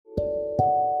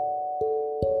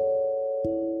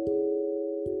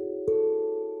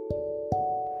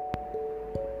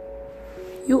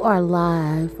You are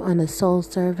live on the Soul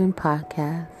Serving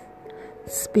Podcast,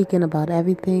 speaking about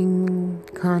everything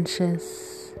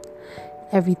conscious,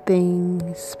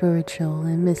 everything spiritual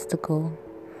and mystical,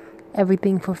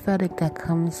 everything prophetic that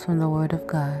comes from the Word of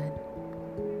God.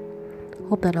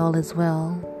 Hope that all is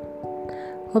well.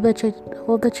 Hope that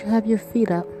you have your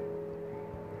feet up,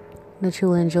 that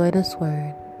you'll enjoy this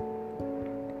word.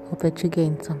 Hope that you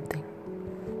gain something.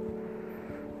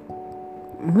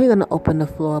 We're going to open the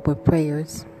floor up with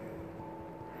prayers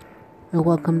and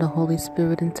welcome the Holy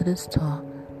Spirit into this talk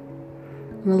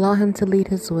and allow Him to lead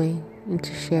His way and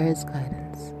to share His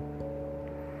guidance.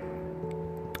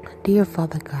 Dear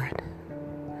Father God,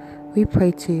 we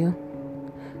pray to you.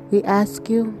 We ask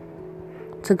you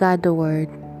to guide the word.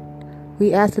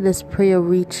 We ask that this prayer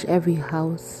reach every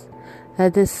house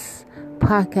that this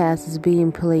podcast is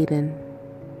being played in.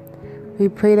 We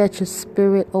pray that your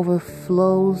spirit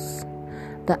overflows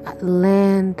the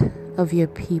land of your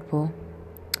people.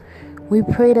 We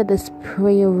pray that this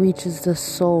prayer reaches the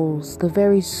souls, the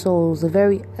very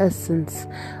essence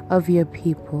of your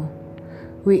people.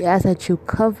 We ask that you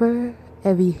cover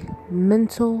every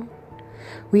mental.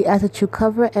 We ask that you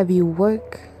cover every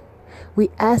work.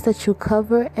 We ask that you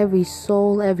cover every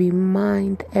soul, every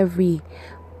mind, every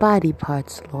body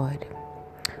parts, Lord.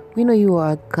 We know you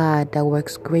are a God that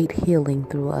works great healing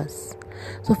through us.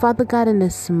 So, Father God, in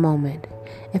this moment,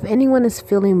 if anyone is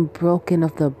feeling broken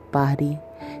of the body,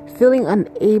 feeling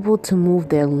unable to move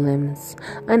their limbs,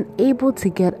 unable to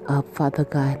get up, Father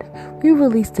God, we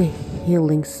release the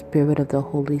healing spirit of the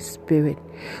Holy Spirit.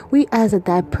 We ask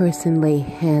that person lay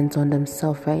hands on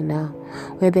themselves right now,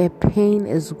 where their pain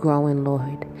is growing,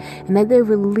 Lord, and that they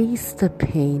release the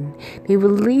pain. They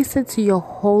release it to your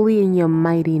holy and your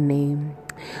mighty name.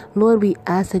 Lord, we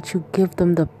ask that you give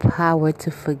them the power to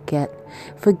forget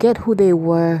who they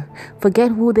were,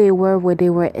 where they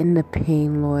were in the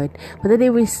pain, Lord, but that they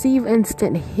receive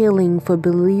instant healing for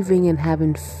believing and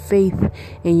having faith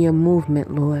in your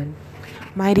movement, Lord.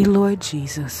 Mighty Lord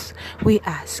Jesus, we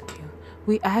ask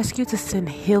you to send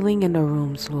healing in the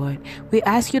rooms, Lord. We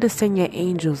ask you to send your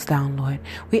angels down, Lord.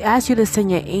 We ask you to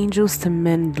send your angels to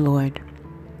mend, Lord.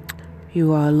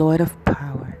 You are a Lord of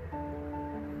power.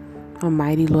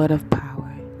 Almighty Lord of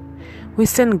power. We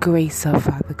send grace up,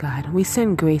 Father God. We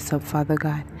send grace up, Father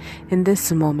God. In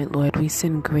this moment, Lord, we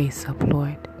send grace up,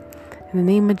 Lord. In the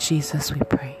name of Jesus, we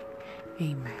pray.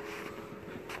 Amen.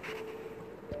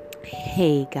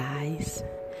 Hey, guys.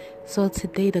 So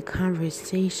today the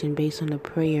conversation based on the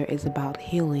prayer is about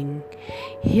healing.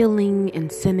 Healing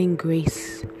and sending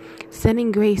grace.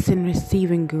 Sending grace and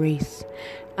receiving grace.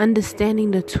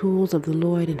 Understanding the tools of the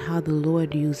Lord and how the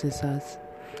Lord uses us.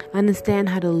 Understand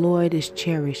how the Lord is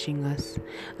cherishing us.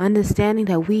 Understanding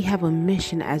that we have a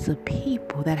mission as a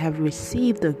people that have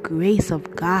received the grace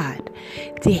of God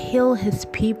to heal His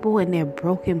people in their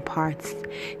broken parts,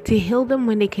 to heal them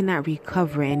when they cannot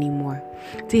recover anymore,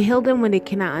 to heal them when they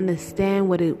cannot understand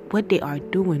what they are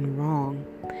doing wrong.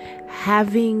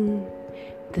 Having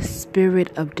the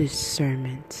spirit of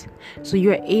discernment, so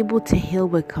you're able to heal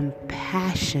with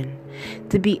compassion,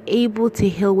 to be able to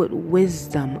heal with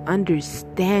wisdom,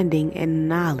 understanding, and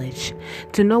knowledge,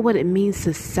 to know what it means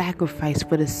to sacrifice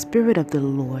for the Spirit of the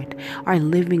Lord, our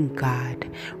living God,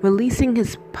 releasing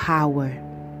His power.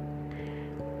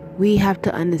 We have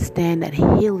to understand that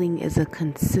healing is a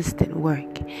consistent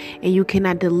work, and you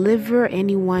cannot deliver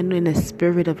anyone in a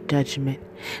spirit of judgment.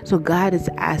 So God is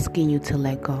asking you to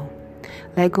let go.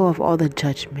 Let go of all the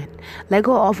judgment. Let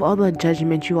go of all the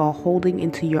judgment you are holding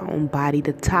into your own body,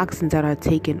 the toxins that are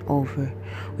taking over.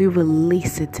 We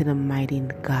release it to the mighty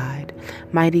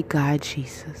God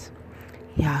Jesus.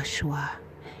 Yahshua,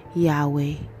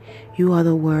 Yahweh, you are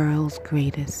the world's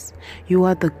greatest. You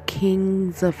are the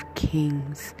kings of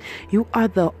kings. You are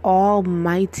the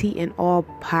almighty and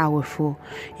all-powerful.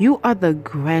 You are the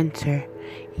grantor.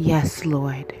 Yes,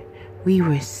 Lord, we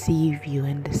receive you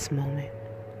in this moment.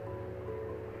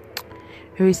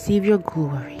 Receive your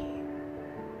glory.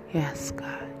 Yes, God.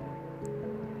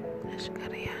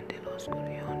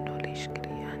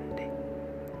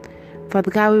 Father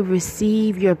God, we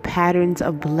receive your patterns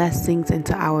of blessings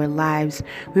into our lives.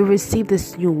 We receive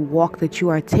this new walk that you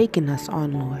are taking us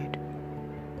on, Lord.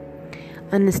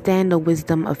 Understand the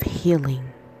wisdom of healing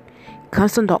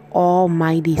comes from the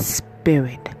Almighty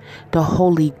Spirit, the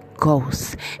Holy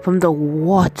Ghost, from the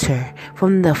water,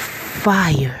 from the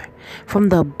fire, from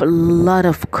the blood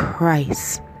of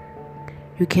Christ.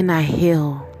 You cannot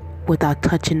heal without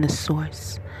touching the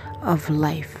source of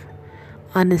life.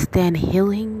 Understand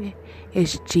healing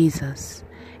is Jesus.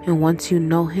 And once you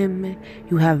know Him,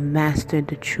 you have mastered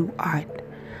the true art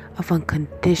of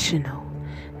unconditional,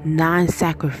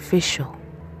 non-sacrificial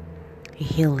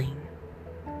healing.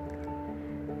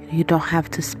 You don't have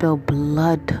to spill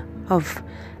blood of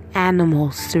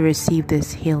animals to receive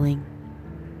this healing.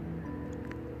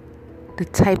 The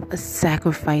type of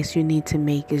sacrifice you need to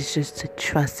make is just to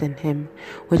trust in Him,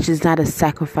 which is not a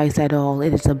sacrifice at all.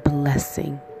 It is a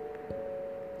blessing.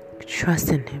 Trust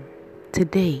in Him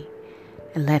today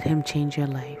and let Him change your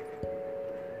life.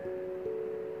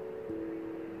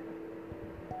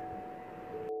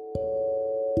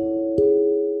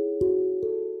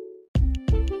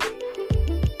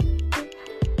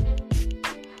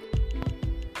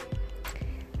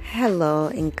 Hello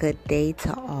and good day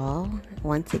to all.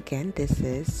 Once again, this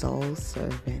is Soul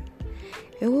Servant.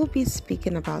 And we'll be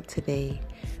speaking about today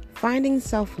finding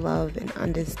self-love and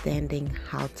understanding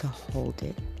how to hold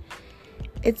it.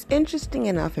 It's interesting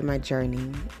enough in my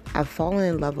journey, I've fallen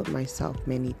in love with myself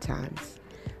many times,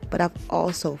 but I've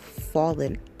also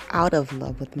fallen out of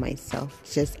love with myself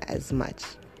just as much.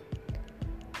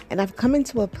 And I've come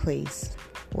into a place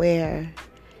where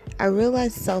I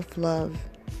realize self-love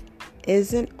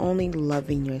isn't only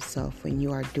loving yourself when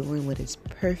you are doing what is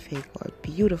perfect or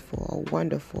beautiful or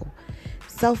wonderful.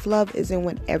 Self-love isn't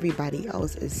when everybody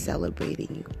else is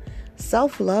celebrating you.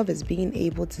 Self-love is being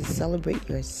able to celebrate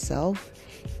yourself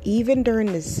even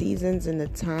during the seasons and the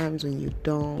times when you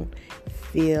don't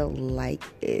feel like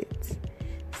it.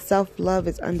 Self-love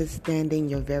is understanding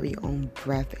your very own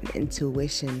breath and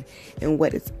intuition and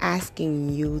what it's asking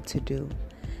you to do.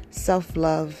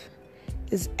 Self-love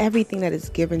is everything that is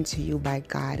given to you by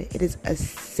God. It is a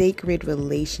sacred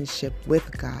relationship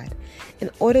with God. In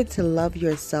order to love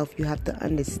yourself, you have to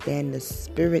understand the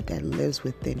spirit that lives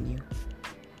within you.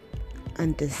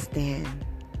 Understand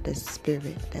the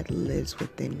spirit that lives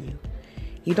within you.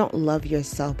 You don't love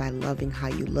yourself by loving how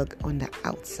you look on the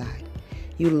outside.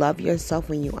 You love yourself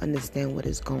when you understand what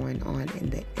is going on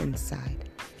in the inside.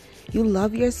 You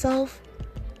love yourself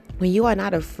when you are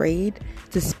not afraid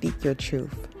to speak your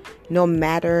truth, no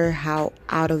matter how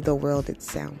out of the world it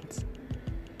sounds.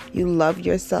 You love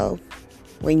yourself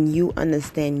when you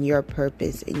understand your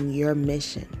purpose and your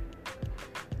mission.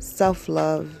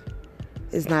 Self-love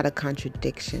is not a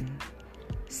contradiction.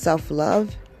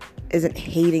 Self-love isn't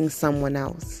hating someone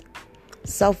else.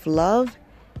 Self-love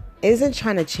isn't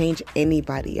trying to change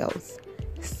anybody else.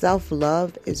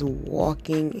 Self-love is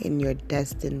walking in your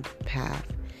destined path.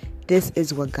 This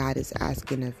is what God is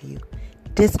asking of you.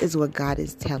 This is what God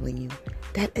is telling you.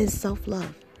 That is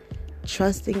self-love.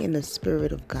 Trusting in the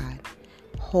Spirit of God,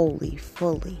 wholly,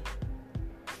 fully.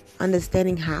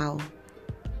 Understanding how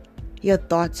your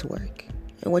thoughts work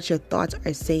and what your thoughts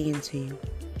are saying to you.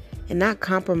 And not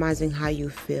compromising how you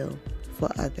feel for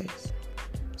others.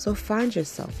 So find your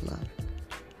self-love.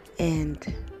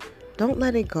 And don't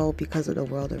let it go because of the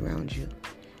world around you.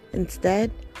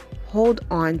 Instead, hold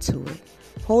on to it.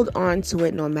 Hold on to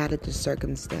it no matter the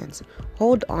circumstance.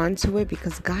 Hold on to it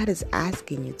because God is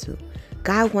asking you to.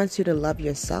 God wants you to love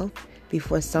yourself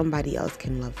before somebody else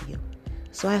can love you.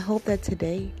 So I hope that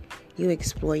today you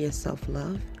explore your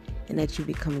self-love and that you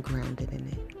become grounded in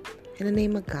it. In the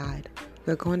name of God,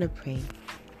 we're going to pray.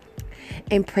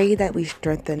 And pray that we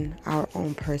strengthen our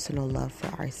own personal love for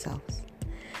ourselves.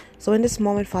 So in this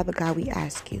moment, Father God, we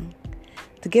ask you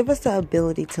to give us the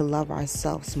ability to love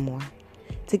ourselves more.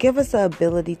 To give us the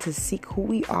ability to seek who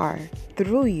we are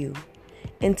through you,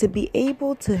 and to be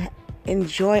able to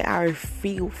enjoy our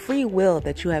free will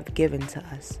that you have given to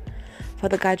us.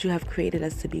 Father God, you have created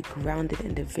us to be grounded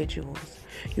individuals.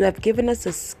 You have given us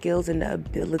the skills and the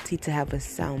ability to have a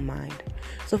sound mind.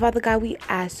 So Father God, we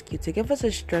ask you to give us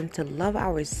the strength to love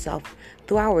ourselves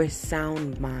through our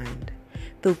sound mind,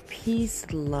 through peace,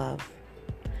 love.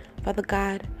 Father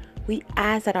God, we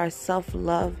ask that our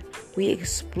self-love, we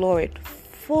explore it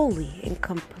fully and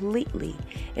completely,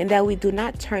 and that we do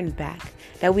not turn back,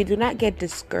 that we do not get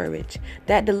discouraged,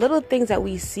 that the little things that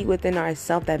we see within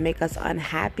ourselves that make us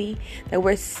unhappy, that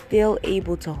we're still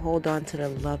able to hold on to the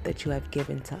love that you have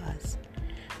given to us.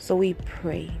 So we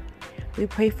pray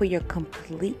for your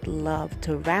complete love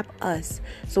to wrap us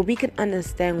so we can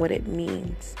understand what it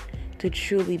means to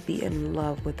truly be in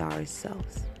love with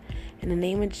ourselves. In the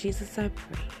name of Jesus I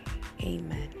pray.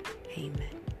 Amen. Amen.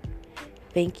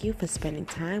 Thank you for spending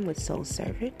time with Soul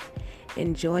Servant.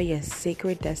 Enjoy your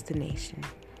sacred destination,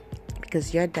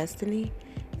 because your destiny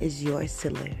is yours to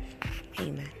live.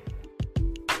 Amen.